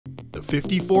The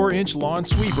 54-inch lawn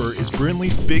sweeper is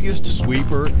Brinly's biggest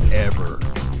sweeper ever.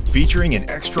 Featuring an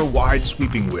extra-wide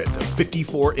sweeping width of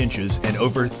 54 inches and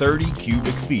over 30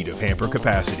 cubic feet of hamper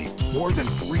capacity, more than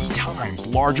 3 times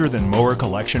larger than mower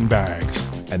collection bags.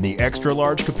 And the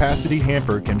extra-large capacity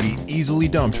hamper can be easily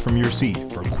dumped from your seat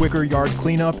for quicker yard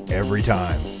cleanup every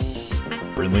time.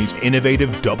 Brinly's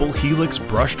innovative Double Helix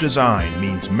brush design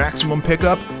means maximum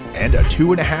pickup and a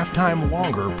 2.5 times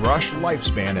longer brush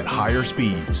lifespan at higher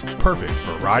speeds, perfect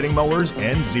for riding mowers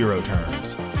and zero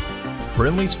turns.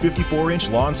 Brinly's 54-inch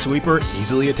lawn sweeper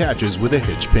easily attaches with a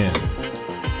hitch pin.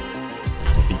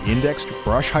 The indexed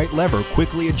brush height lever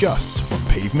quickly adjusts from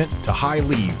pavement to high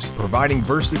leaves, providing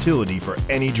versatility for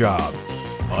any job.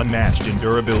 Unmatched in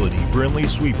durability, Brinly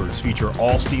sweepers feature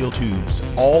all steel tubes,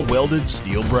 all welded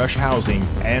steel brush housing,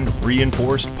 and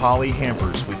reinforced poly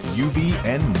hampers with UV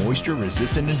and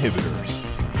moisture-resistant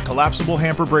inhibitors. Collapsible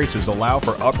hamper braces allow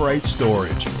for upright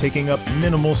storage, taking up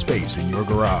minimal space in your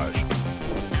garage.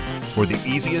 For the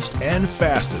easiest and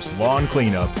fastest lawn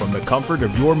cleanup from the comfort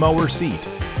of your mower seat,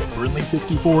 the Brinly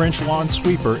 54-inch lawn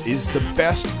sweeper is the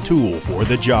best tool for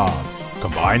the job.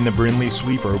 Combine the Brinly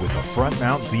sweeper with a front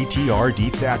mount ZTR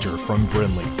dethatcher from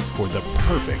Brinly for the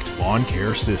perfect lawn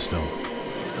care system.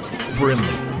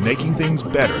 Brinly, making things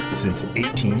better since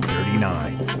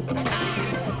 1839.